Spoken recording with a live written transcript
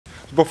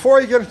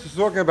Before I get into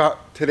talking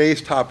about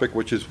today's topic,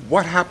 which is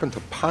what happened to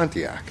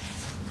Pontiac,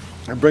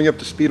 and bring you up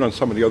to speed on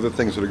some of the other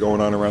things that are going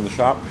on around the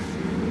shop.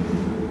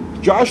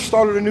 Josh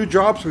started a new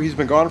job, so he's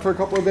been gone for a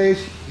couple of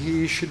days.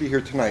 He should be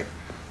here tonight.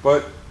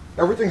 But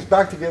everything's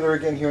back together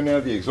again here now.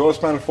 The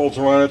exhaust manifolds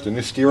are on it, the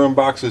new steering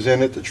box is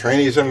in it, the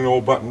trainee's in it all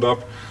buttoned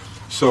up.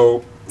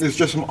 So there's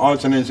just some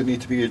odds and ends that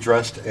need to be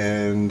addressed,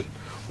 and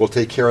we'll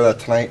take care of that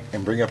tonight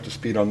and bring you up to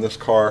speed on this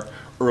car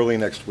early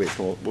next week.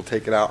 We'll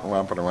take it out and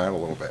romp it around a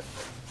little bit.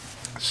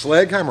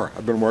 Slaghammer.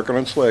 I've been working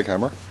on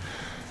Slaghammer.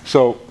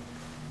 So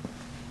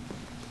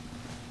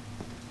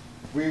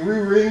we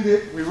re-ringed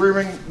it. We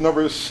re-ringed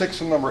numbers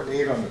 6 and number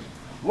 8 on this.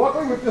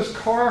 Luckily with this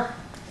car,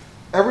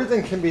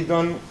 everything can be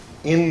done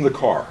in the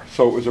car.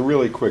 So it was a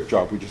really quick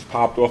job. We just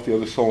popped off the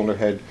other cylinder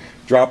head,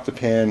 dropped the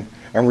pan,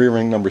 and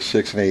re-ringed number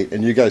 6 and 8.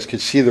 And you guys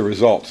could see the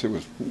results. It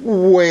was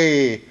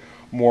way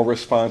more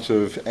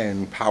responsive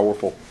and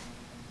powerful.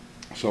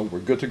 So we're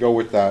good to go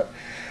with that.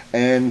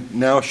 And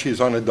now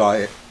she's on a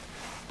diet.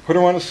 Put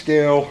her on a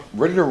scale,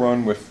 ready to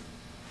run with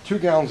 2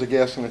 gallons of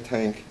gas in the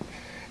tank.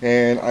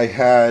 And I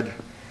had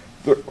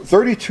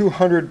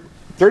 3,200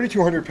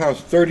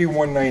 pounds,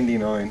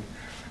 31.99.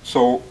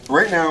 So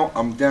right now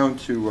I'm down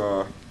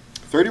to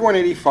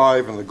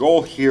 31.85, and the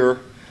goal here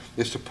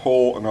is to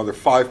pull another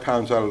 5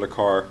 pounds out of the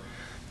car.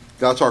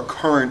 That's our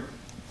current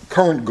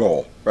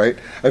goal, right?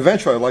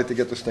 Eventually I'd like to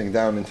get this thing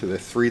down into the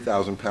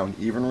 3,000 pound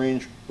even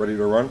range, ready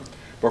to run.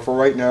 But for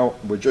right now,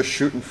 we're just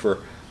shooting for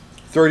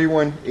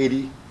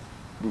 31.80.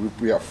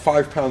 We have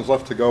 5 pounds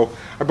left to go.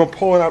 I've been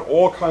pulling out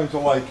all kinds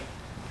of like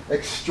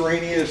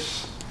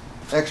extraneous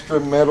extra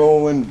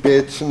metal and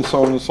bits and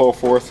so on and so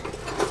forth.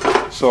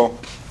 So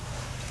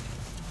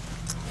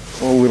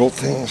all little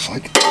things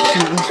like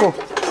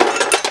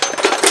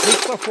this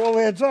stuff all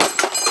adds up.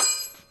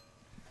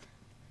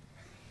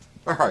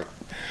 All right,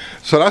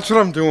 so that's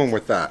what I'm doing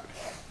with that.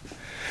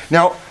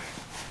 Now,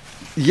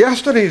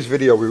 yesterday's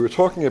video we were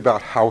talking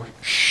about how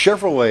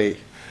Chevrolet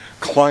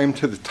climbed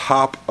to the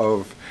top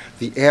of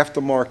the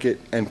aftermarket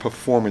and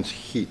performance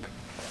heap.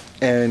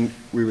 And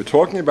we were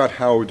talking about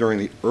how during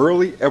the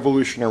early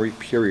evolutionary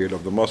period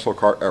of the muscle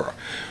car era,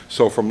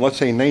 so from let's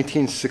say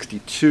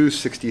 1962,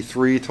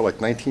 63 to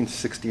like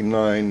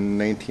 1969,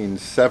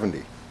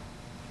 1970,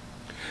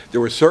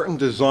 there were certain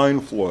design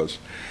flaws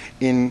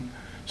in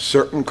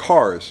certain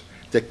cars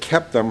that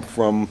kept them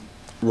from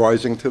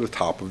rising to the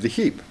top of the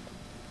heap,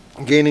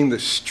 gaining the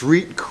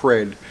street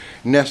cred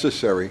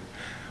necessary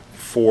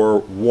for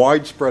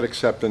widespread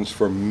acceptance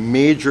for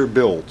major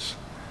builds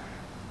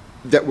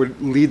that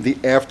would lead the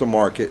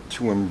aftermarket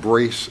to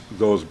embrace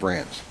those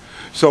brands.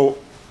 So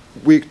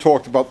we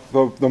talked about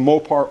the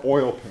Mopar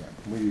oil pan.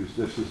 We use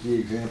this as the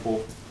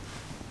example.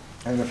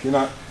 And if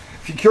you're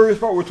curious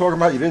about what we're talking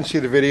about, you didn't see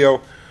the video,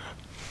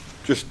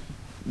 just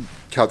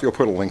Kathy will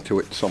put a link to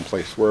it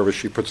someplace, wherever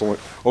she puts a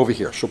link, over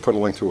here. She'll put a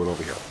link to it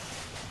over here.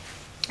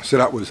 So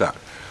that was that.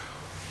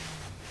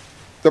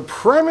 The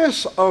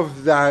premise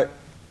of that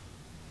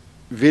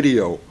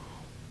video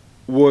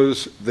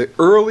was the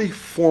early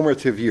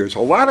formative years.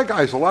 A lot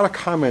of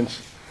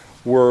comments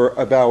were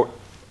about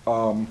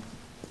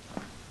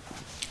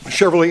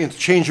Chevrolet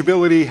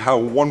interchangeability, how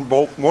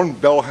one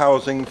bell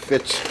housing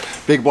fits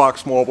big block,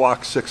 small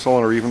block,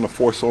 6-cylinder, even the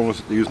 4 cylinders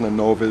that they're using the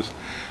Novas.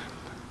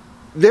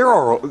 There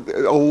are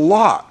a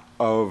lot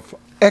of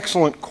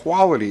excellent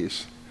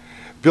qualities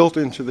built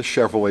into the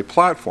Chevrolet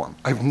platform.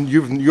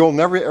 You'll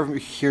never ever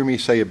hear me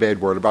say a bad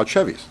word about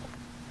Chevys.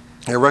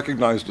 I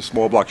recognize the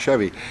small block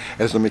Chevy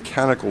as the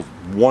mechanical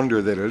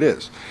wonder that it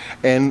is.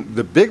 And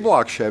the big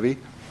block Chevy,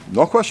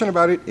 no question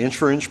about it, inch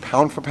for inch,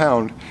 pound for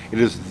pound, it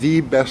is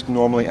the best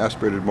normally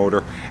aspirated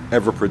motor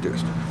ever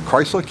produced.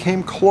 Chrysler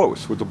came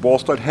close with the ball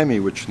stud Hemi,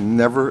 which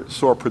never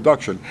saw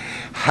production.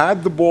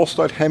 Had the ball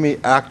stud Hemi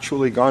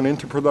actually gone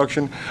into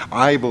production,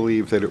 I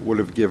believe that it would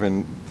have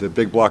given the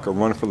big block a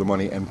run for the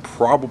money and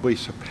probably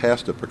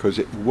surpassed it because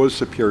it was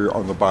superior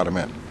on the bottom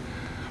end.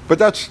 But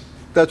that's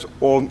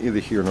all neither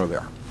here nor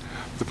there.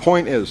 The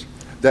point is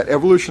that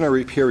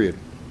evolutionary period,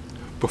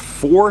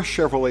 before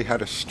Chevrolet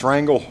had a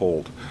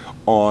stranglehold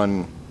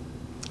on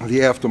the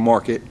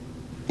aftermarket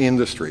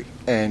industry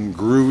and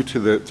grew to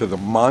the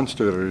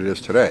monster that it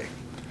is today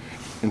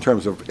in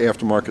terms of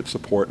aftermarket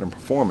support and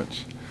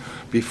performance,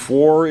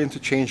 before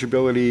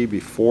interchangeability,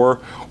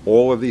 before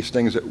all of these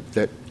things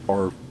that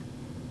are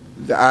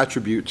the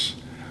attributes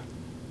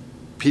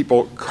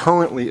people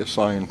currently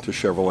assign to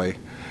Chevrolet,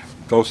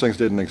 those things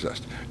didn't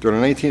exist. During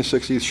the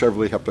 1960s,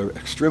 Chevrolet kept an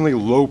extremely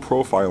low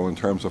profile in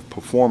terms of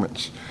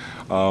performance.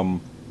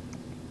 And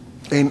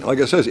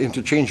like I said,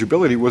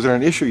 interchangeability wasn't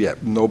an issue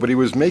yet. Nobody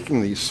was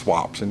making these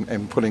swaps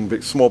and putting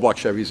big, small block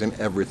Chevys in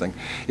everything.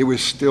 It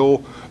was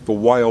still the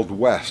Wild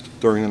West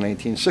during the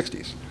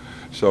 1960s.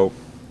 So,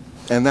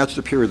 and that's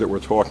the period that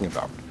we're talking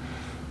about.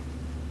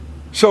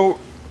 So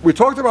we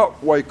talked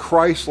about why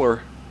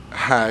Chrysler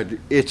had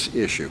its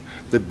issue.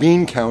 The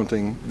bean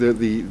counting,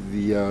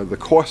 the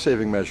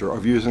cost-saving measure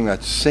of using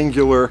that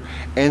singular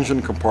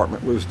engine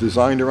compartment was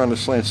designed around the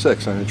slant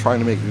 6 and trying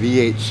to make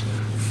V8s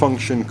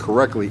function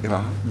correctly in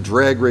a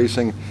drag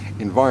racing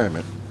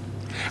environment.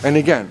 And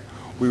again,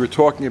 we were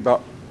talking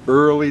about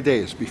early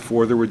days,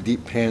 before there were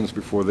deep pans,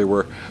 before there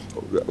were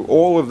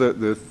all of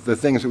the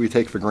things that we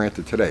take for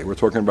granted today. We're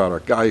talking about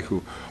a guy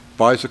who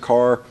buys a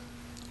car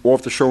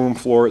off the showroom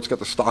floor, it's got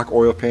the stock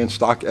oil pan,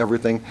 stock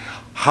everything,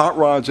 hot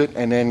rods it,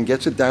 and then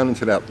gets it down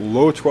into that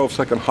low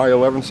 12-second, high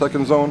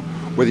 11-second zone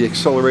where the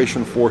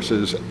acceleration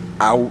forces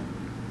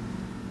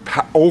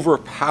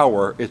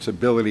overpower its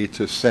ability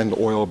to send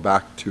oil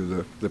back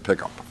to the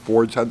pickup.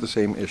 Fords had the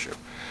same issue.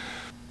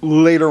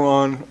 Later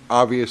on,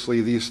 obviously,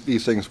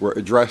 these things were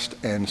addressed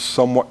and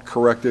somewhat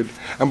corrected.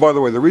 And by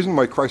the way, the reason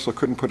why Chrysler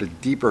couldn't put a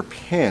deeper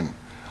pan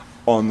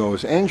on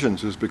those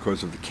engines is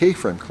because of the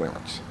K-frame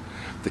clearance.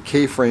 The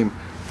K-frame,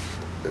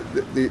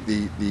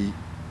 the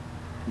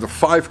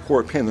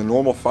 5-quart pan, the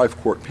normal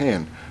 5-quart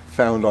pan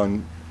found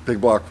on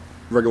big block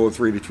regular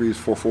 383s,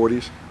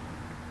 440s,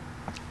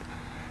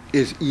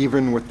 is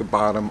even with the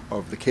bottom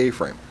of the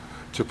K-frame.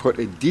 To put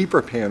a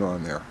deeper pan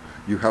on there,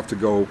 you have to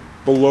go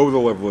below the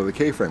level of the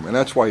K-frame. And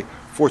that's why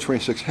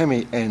 426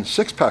 Hemi and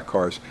 6-pack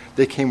cars,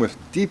 they came with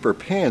deeper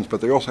pans,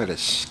 but they also had a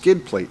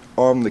skid plate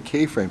on the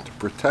K-frame to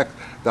protect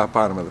that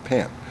bottom of the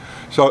pan.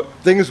 So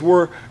things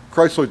were,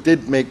 Chrysler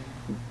did make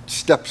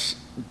steps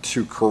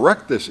to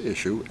correct this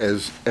issue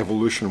as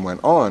evolution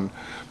went on,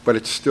 but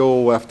it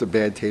still left a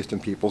bad taste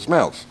in people's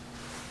mouths.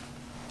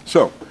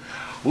 So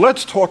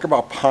let's talk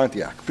about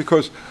Pontiac,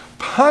 because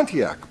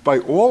Pontiac, by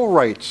all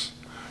rights,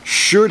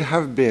 should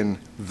have been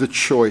the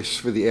choice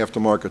for the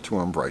aftermarket to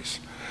embrace,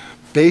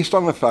 based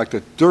on the fact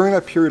that during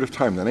that period of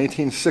time, the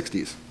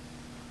 1960s,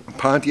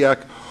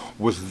 Pontiac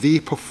was the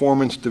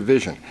performance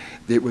division.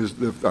 It was,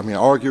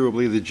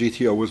 arguably the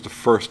GTO was the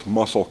first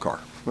muscle car.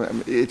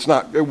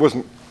 It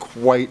wasn't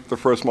quite the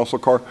first muscle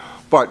car,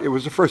 but it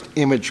was the first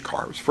image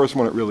car. It was the first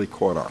one that really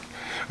caught on.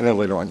 And then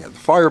later on, you had the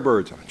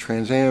Firebirds and the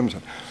Trans Ams.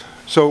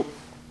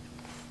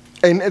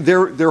 And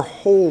their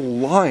whole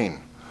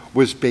line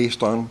was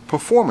based on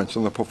performance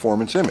and the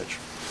performance image.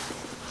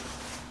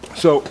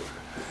 So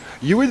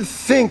you would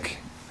think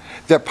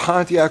that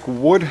Pontiac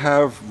would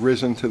have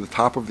risen to the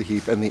top of the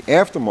heap, and the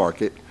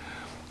aftermarket,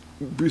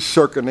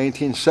 circa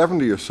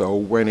 1970 or so,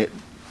 when it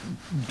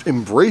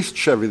embraced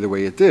Chevy the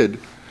way it did,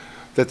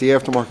 that the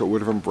aftermarket would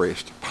have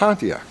embraced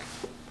Pontiac.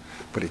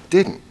 But it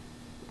didn't.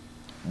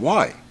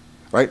 Why?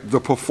 Right?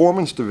 The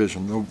performance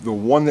division, the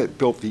one that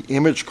built the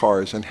image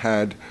cars and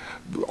had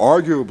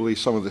arguably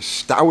some of the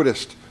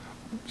stoutest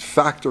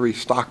factory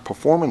stock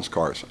performance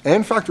cars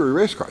and factory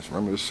race cars,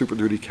 remember the Super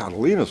Duty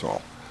Catalinas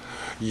all,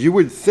 you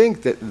would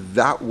think that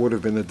that would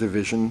have been a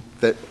division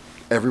that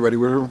everybody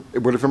would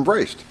have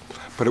embraced.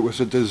 But it was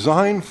a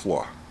design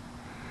flaw.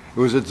 It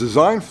was a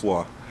design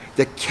flaw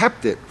that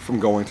kept it from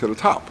going to the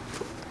top.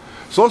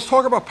 So let's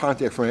talk about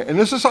Pontiac for a minute. And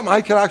this is something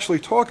I can actually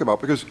talk about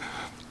because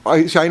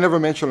I never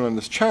mentioned it on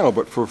this channel,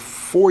 but for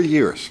 4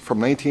 years, from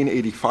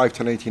 1985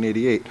 to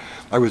 1988,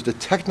 I was the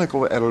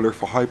technical editor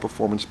for High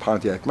Performance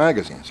Pontiac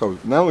magazine. So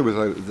not only was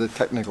I the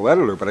technical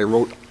editor, but I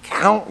wrote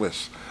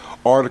countless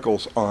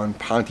articles on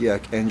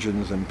Pontiac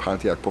engines and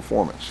Pontiac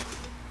performance.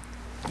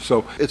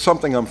 So it's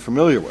something I'm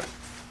familiar with.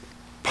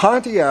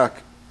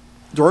 Pontiac,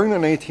 during the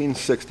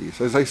 1960s,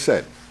 as I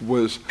said,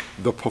 was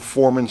the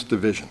performance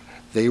division.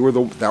 They were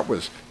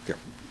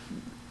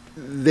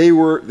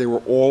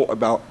all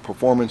about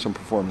performance and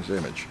performance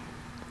image.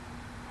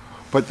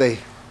 But they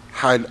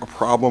had a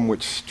problem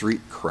with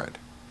street cred.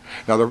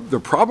 Now the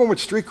problem with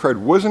street cred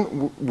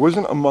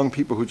wasn't among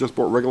people who just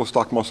bought regular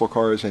stock muscle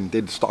cars and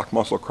did stock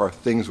muscle car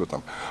things with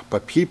them,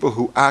 but people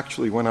who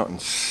actually went out and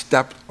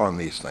stepped on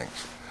these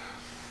things.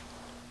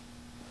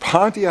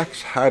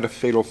 Pontiacs had a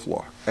fatal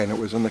flaw, and it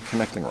was in the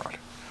connecting rod.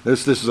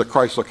 This is a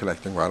Chrysler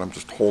connecting rod. I'm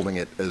just holding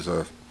it as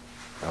a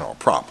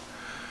prop.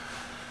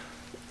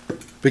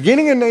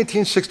 Beginning in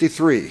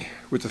 1963,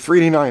 with the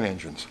 389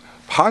 engines,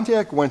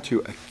 Pontiac went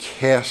to a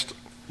cast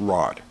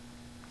rod.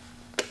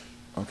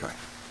 Okay.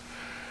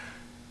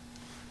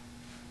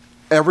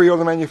 Every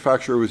other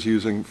manufacturer was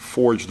using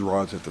forged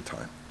rods at the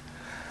time.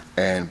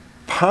 And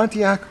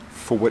Pontiac,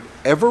 for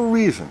whatever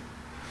reason,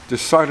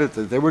 decided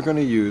that they were going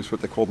to use what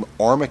they called an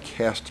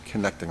Armacast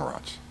connecting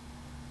rods.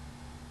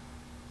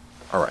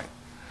 All right.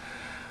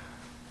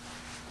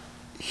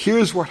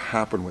 Here's what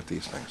happened with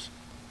these things.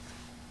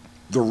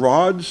 The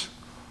rods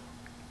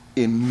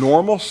in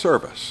normal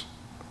service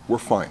were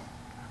fine,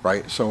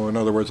 right? So in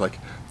other words, like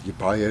you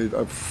buy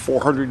a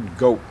 400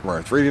 GOAT or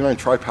a 389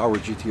 tri-power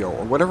GTO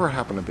or whatever it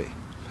happened to be.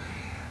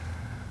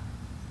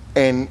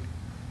 And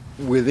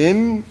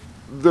within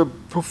the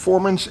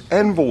performance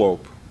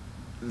envelope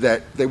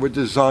that they were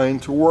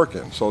designed to work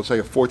in. So let's say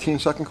a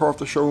 14-second car off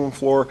the showroom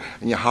floor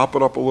and you hop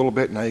it up a little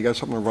bit, now you got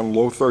something to run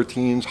low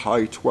 13s,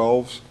 high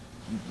 12s,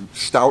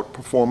 stout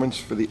performance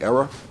for the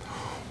era.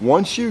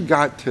 Once you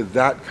got to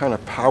that kind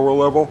of power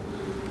level,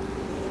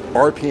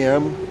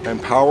 RPM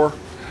and power,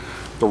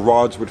 the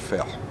rods would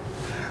fail.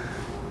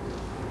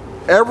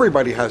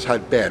 Everybody has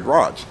had bad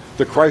rods.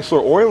 The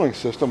Chrysler oiling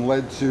system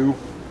led to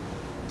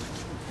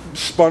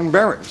spun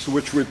bearings,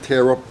 which would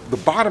tear up the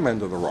bottom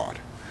end of the rod.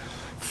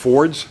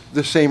 Ford's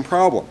the same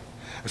problem.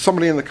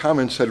 Somebody in the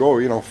comments said, oh,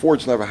 you know,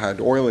 Ford's never had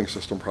oiling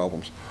system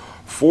problems.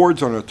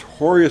 Fords are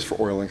notorious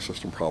for oiling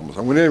system problems.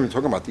 And we're not even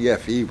talking about the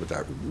FE with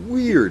that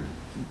weird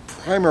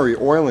primary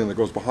oiling that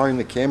goes behind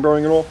the cam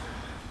bearing and all.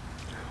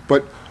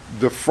 But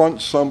the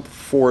front sump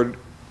Ford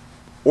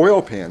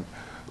oil pan,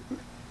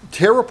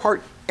 tear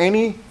apart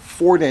any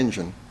Ford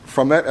engine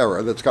from that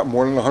era that's got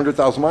more than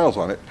 100,000 miles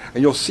on it,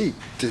 and you'll see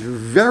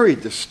very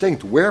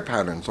distinct wear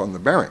patterns on the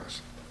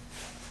bearings.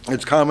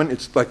 It's common,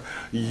 it's like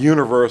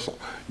universal.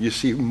 You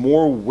see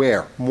more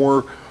wear,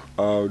 more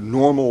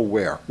normal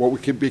wear, what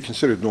would be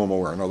considered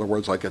normal wear. In other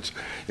words, like it's,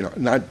 you know,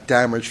 not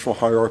damaged for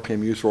high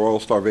RPM use or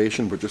oil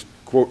starvation, but just,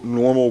 quote,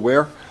 normal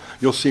wear.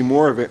 You'll see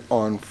more of it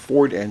on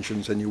Ford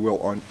engines than you will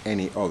on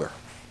any other.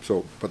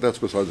 So, but that's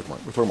besides the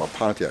point. We're talking about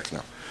Pontiacs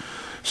now.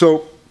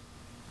 So,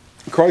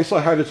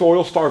 Chrysler had its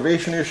oil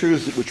starvation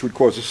issues, which would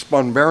cause a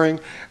spun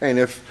bearing, and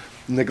if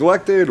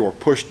neglected or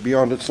pushed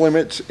beyond its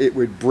limits, it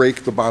would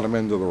break the bottom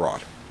end of the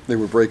rod. They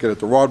would break it at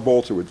the rod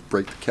bolts, it would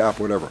break the cap,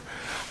 whatever.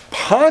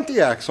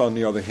 Pontiacs, on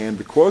the other hand,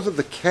 because of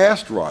the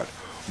cast rod,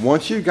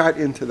 once you got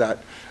into that,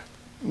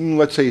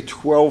 let's say,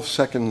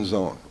 12-second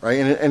zone, right?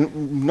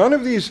 And none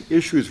of these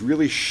issues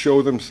really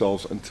show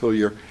themselves until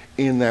you're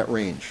in that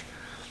range.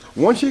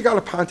 Once you got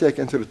a Pontiac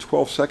into the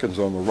 12-second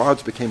zone, the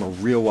rods became a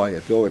real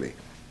liability.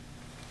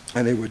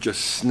 And they would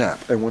just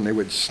snap. And when they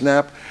would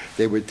snap,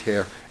 they would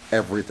tear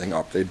everything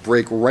up. They'd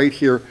break right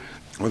here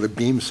on the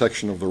beam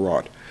section of the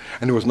rod.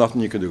 And there was nothing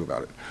you could do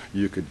about it.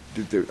 You could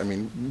do, I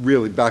mean,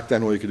 really, back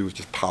then all you could do was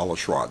just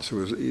polish rods. It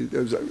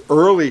was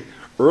early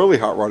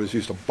hot rodders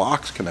used to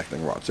box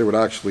connecting rods. They would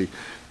actually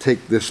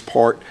take this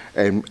part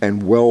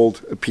and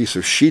weld a piece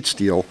of sheet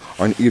steel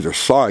on either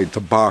side to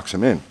box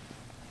them in.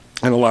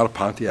 And a lot of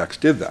Pontiacs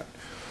did that.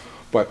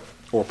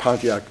 Or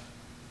Pontiac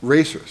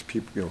racers,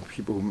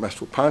 people who messed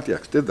with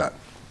Pontiacs did that.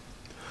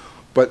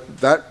 But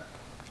that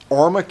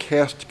Arma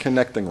cast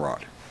connecting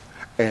rod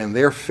and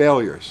their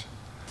failures,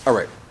 all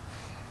right,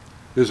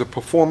 there's a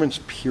performance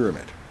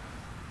pyramid.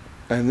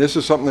 And this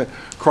is something that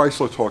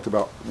Chrysler talked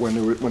about when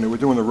they were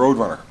doing the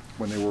Roadrunner,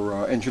 when they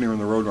were engineering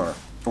the Roadrunner,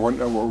 or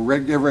were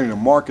ready to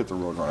market the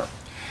Roadrunner.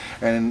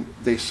 And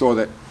they saw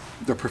that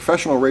the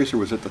professional racer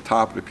was at the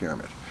top of the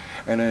pyramid.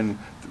 And then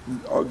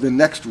the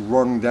next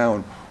rung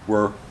down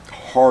were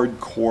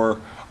hardcore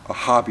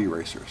hobby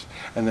racers.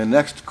 And the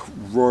next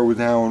row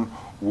down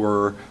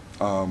were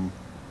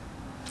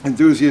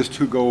enthusiasts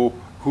who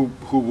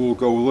will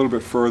go a little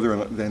bit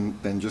further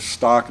than just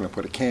stock, and they'll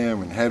put a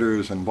cam and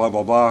headers and blah,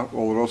 blah, blah,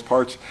 all of those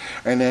parts.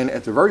 And then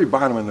at the very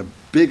bottom, and the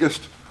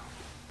biggest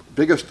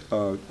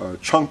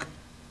chunk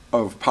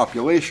of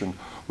population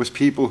was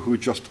people who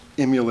just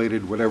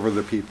emulated whatever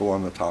the people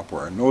on the top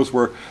were. And those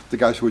were the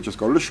guys who would just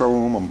go to the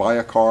showroom and buy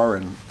a car,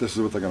 and this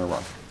is what they're going to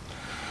run.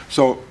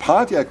 So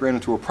Pontiac ran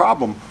into a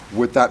problem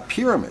with that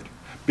pyramid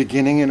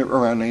beginning in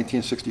around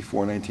 1964,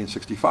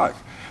 1965.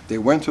 They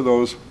went to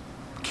those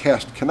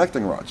cast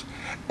connecting rods,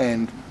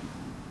 and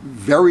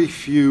very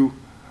few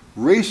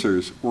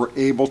racers were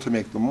able to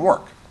make them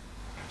work.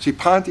 See,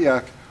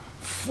 Pontiac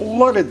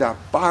flooded that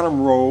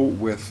bottom row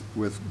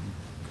with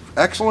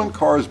excellent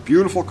cars,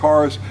 beautiful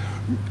cars,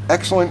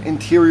 excellent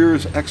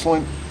interiors,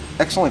 excellent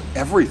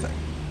everything,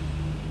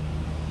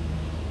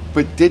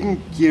 but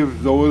didn't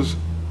give those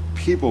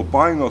people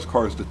buying those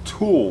cars the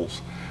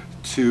tools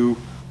to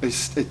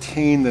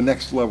attain the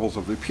next levels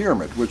of the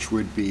pyramid, which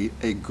would be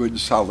a good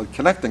solid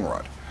connecting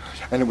rod.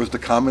 And it was the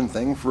common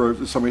thing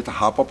for somebody to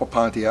hop up a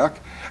Pontiac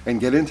and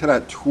get into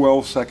that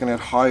 12-second, at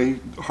high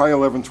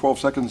 11,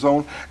 12-second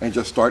zone and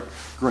just start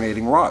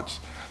grenading rods.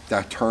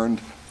 That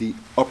turned the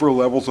upper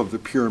levels of the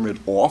pyramid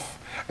off,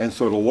 and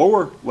so the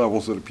lower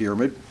levels of the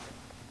pyramid,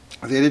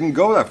 they didn't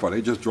go that far.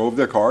 They just drove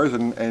their cars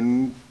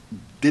and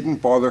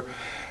didn't bother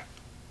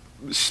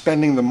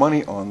spending the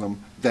money on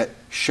them that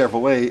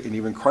Chevrolet and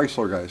even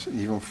Chrysler guys,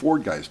 and even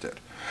Ford guys did.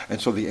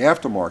 And so the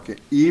aftermarket,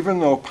 even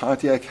though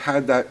Pontiac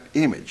had that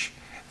image,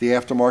 the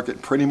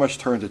aftermarket pretty much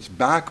turned its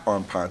back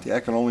on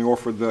Pontiac and only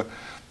offered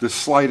the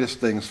slightest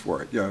things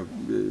for it, you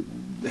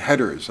know,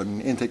 headers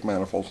and intake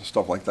manifolds and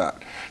stuff like that.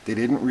 They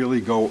didn't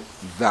really go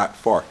that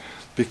far.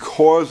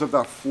 Because of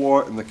that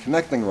flaw in the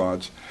connecting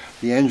rods,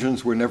 the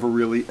engines were never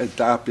really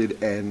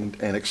adapted and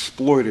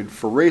exploited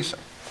for racing.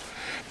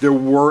 There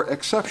were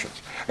exceptions.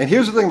 And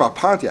here's the thing about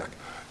Pontiac.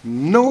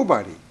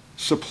 Nobody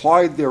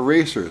supplied their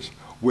racers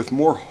with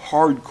more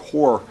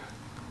hardcore,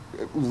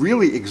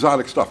 really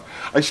exotic stuff.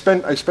 I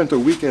spent a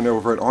weekend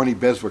over at Arnie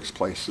Beswick's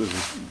place. This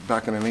was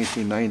back in the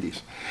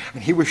 1990s.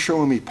 And he was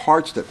showing me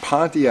parts that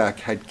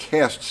Pontiac had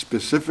cast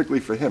specifically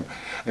for him.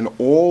 And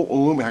all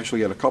aluminum, actually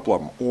he had a couple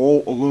of them,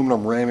 all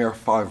aluminum Ram Air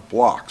 5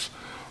 blocks,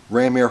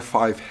 Ram Air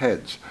 5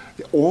 heads,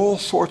 all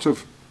sorts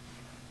of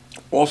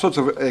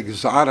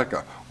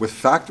exotica with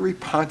factory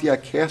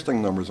Pontiac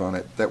casting numbers on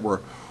it that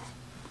were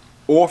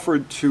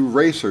offered to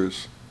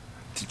racers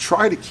to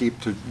try to keep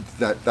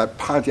that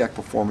Pontiac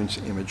performance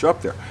image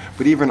up there.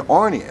 But even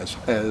Arnie,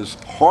 as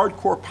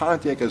hardcore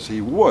Pontiac as he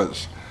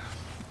was,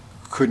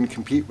 couldn't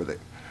compete with it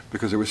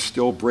because there was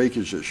still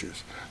breakage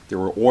issues. There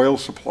were oil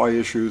supply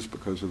issues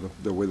because of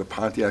the way the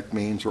Pontiac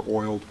mains are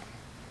oiled.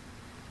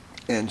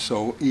 And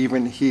so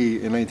even he,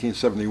 in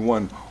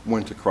 1971,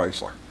 went to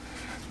Chrysler.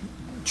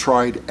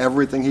 Tried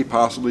everything he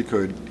possibly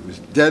could. He was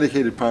a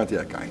dedicated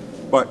Pontiac guy.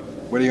 But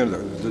what are you going to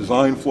do? There's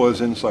design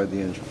flaws inside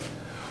the engine.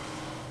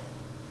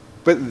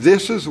 But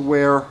this is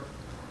where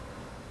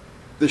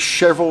the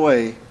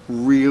Chevrolet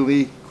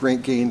really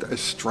gained a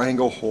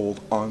stranglehold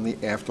on the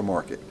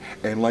aftermarket.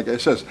 And like I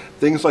said,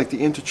 things like the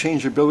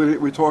interchangeability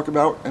that we talk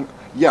about, and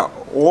yeah,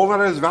 all that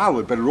is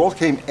valid, but it all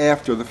came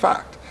after the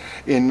fact.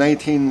 In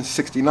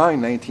 1969,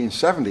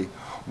 1970,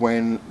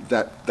 when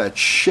that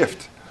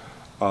shift,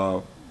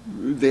 the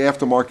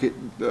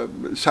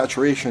aftermarket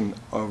saturation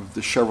of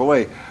the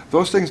Chevrolet,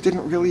 those things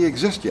didn't really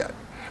exist yet.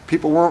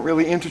 People weren't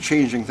really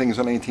interchanging things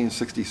in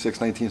 1966,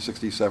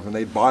 1967.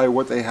 They'd buy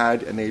what they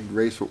had and they'd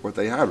race with what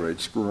they had, or they'd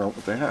screw around with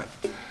what they had.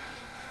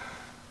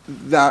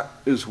 That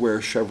is where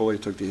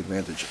Chevrolet took the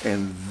advantage.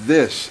 And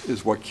this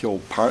is what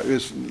killed, I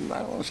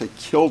don't want to say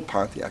killed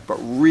Pontiac, but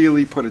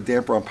really put a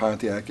damper on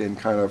Pontiac and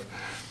kind of,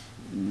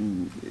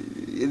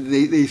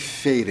 they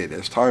faded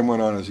as time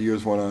went on, as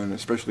years went on,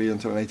 especially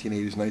into the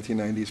 1980s,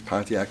 1990s,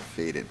 Pontiac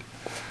faded.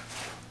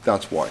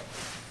 That's why.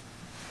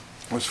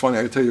 It was funny,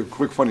 I can tell you a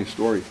quick funny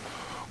story.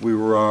 We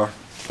were,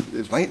 it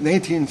was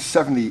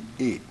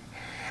 1978,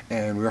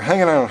 and we were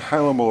hanging out on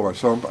Highland Boulevard.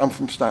 So I'm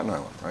from Staten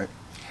Island, right?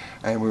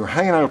 And we were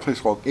hanging out at a place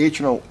called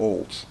H&L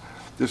Olds.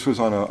 This was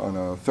on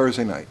a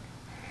Thursday night.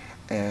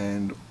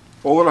 And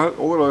all of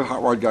the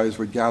hot rod guys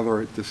would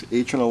gather at this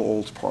H&L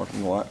Olds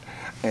parking lot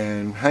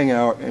and hang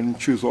out and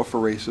choose off for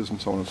races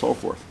and so on and so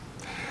forth.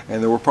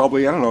 And there were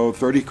probably, I don't know,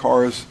 30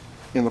 cars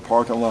in the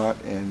parking lot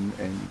and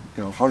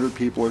you know, 100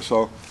 people or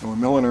so. And we're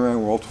milling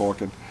around, we're all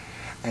talking.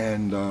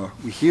 And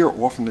we hear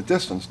off in the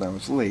distance, now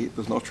it's late,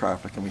 there's no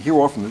traffic, and we hear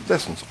off in the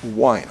distance a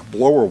whine, a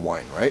blower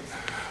whine, right?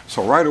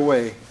 So right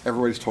away,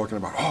 everybody's talking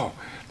about, oh,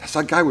 that's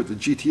that guy with the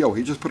GTO,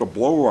 he just put a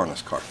blower on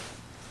his car.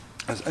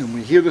 And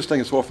we hear this thing,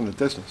 it's off in the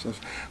distance, it's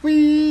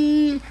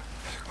whee!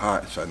 All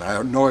right, so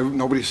now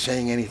nobody's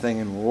saying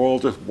anything, and we're all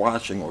just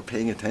watching or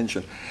paying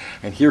attention.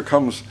 And here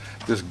comes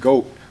this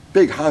goat,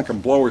 big honking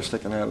blower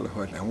sticking out of the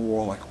hood, and we're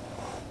all like,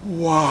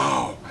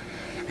 wow.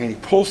 And he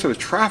pulls to the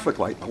traffic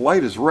light, the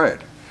light is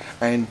red.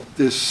 And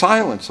there's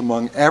silence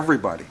among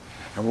everybody.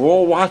 And we're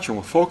all watching,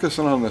 we're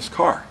focusing on this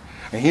car.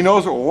 And he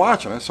knows that we're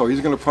watching it, so he's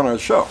going to put on a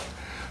show.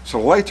 So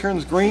the light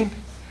turns green,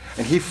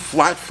 and he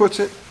flat-foots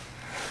it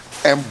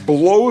and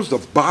blows the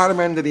bottom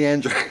end of the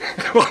engine.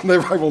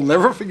 I will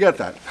never forget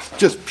that.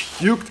 Just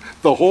puked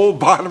the whole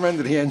bottom end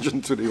of the engine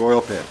to the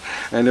oil pan.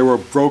 And there were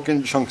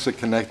broken chunks of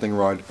connecting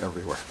rod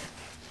everywhere.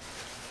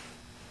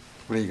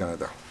 What are you going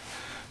to do?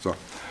 So,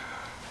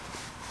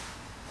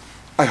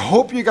 I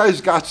hope you guys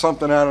got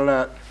something out of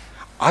that.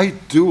 I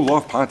do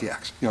love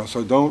Pontiacs, you know,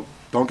 so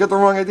don't get the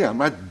wrong idea. I'm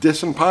not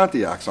dissing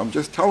Pontiacs. I'm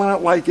just telling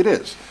it like it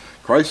is.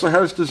 Chrysler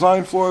had its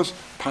design flaws.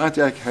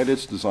 Pontiac had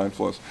its design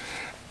flaws.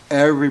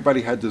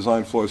 Everybody had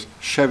design flaws.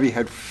 Chevy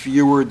had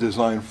fewer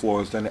design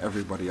flaws than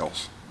everybody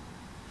else.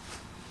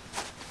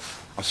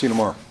 I'll see you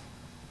tomorrow.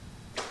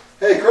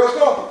 Hey,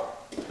 Crystal.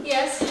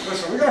 Yes?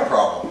 Listen, we got a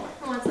problem.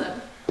 What's up?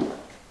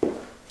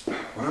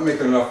 We're not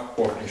making enough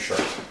off these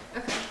shirts.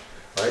 Okay.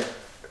 Right?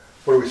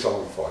 What are we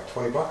selling them for, like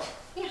 20 bucks?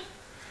 Yeah.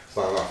 It's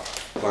not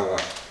enough. It's not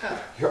enough.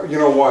 Oh. You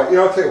know why? You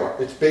know, I'll tell you what.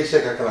 It's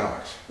basic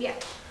economics. Yeah.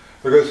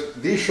 Because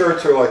these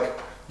shirts are like,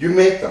 you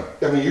make them.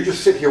 I mean, you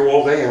just sit here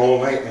all day and all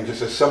night and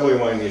just assembly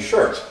line these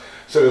shirts.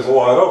 So there's a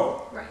lot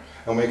of them. Right.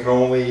 And we can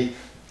only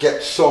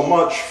get so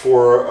much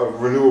for a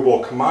renewable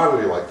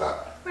commodity like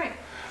that. Right.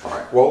 All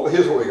right. Well,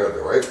 here's what we got to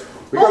do, right?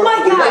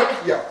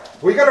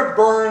 We got to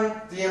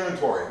burn the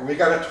inventory. We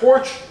got to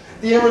torch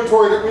the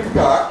inventory that we've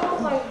got. Oh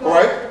my God. All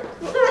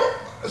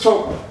right?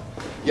 So,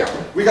 yeah,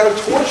 we got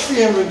to torch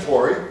the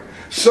inventory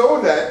so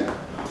that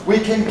we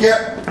can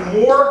get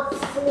more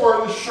for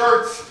the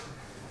shirts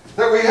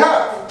that we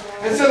have.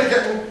 Instead of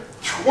getting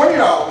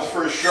 $20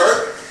 for a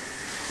shirt,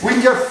 we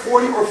can get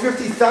 40 or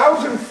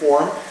 50,000 for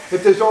them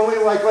if there's only,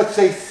 like, let's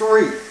say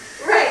 3.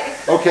 Right.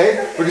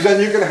 Okay? Because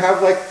then you're going to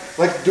have like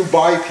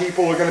Dubai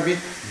people are going to be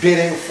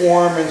bidding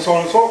for them and so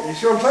on and so forth. You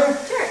see what I'm saying?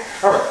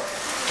 Sure. All right.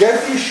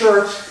 Get these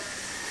shirts.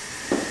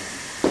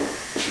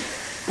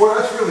 Boy,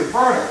 that's really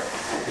burning.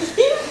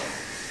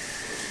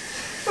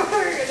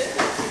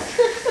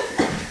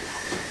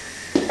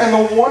 And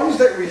the ones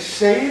that we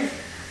save,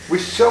 we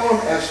sell them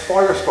as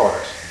fire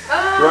starters.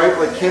 Right?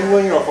 Like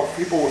kindling, you know, for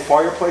people with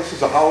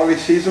fireplaces, the holiday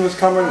season is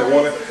coming, they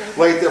want to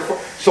light their fire.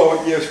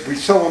 So yes, we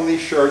sell them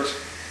these shirts,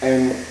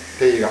 and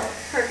there you go.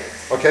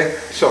 Perfect. Okay?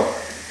 So,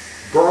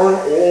 burn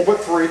all but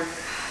 3,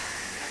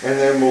 and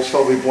then we'll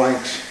sell the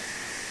blanks.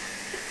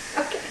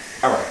 Okay.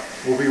 All right.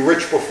 We'll be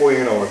rich before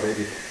you know it,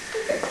 baby.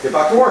 Get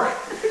back to work.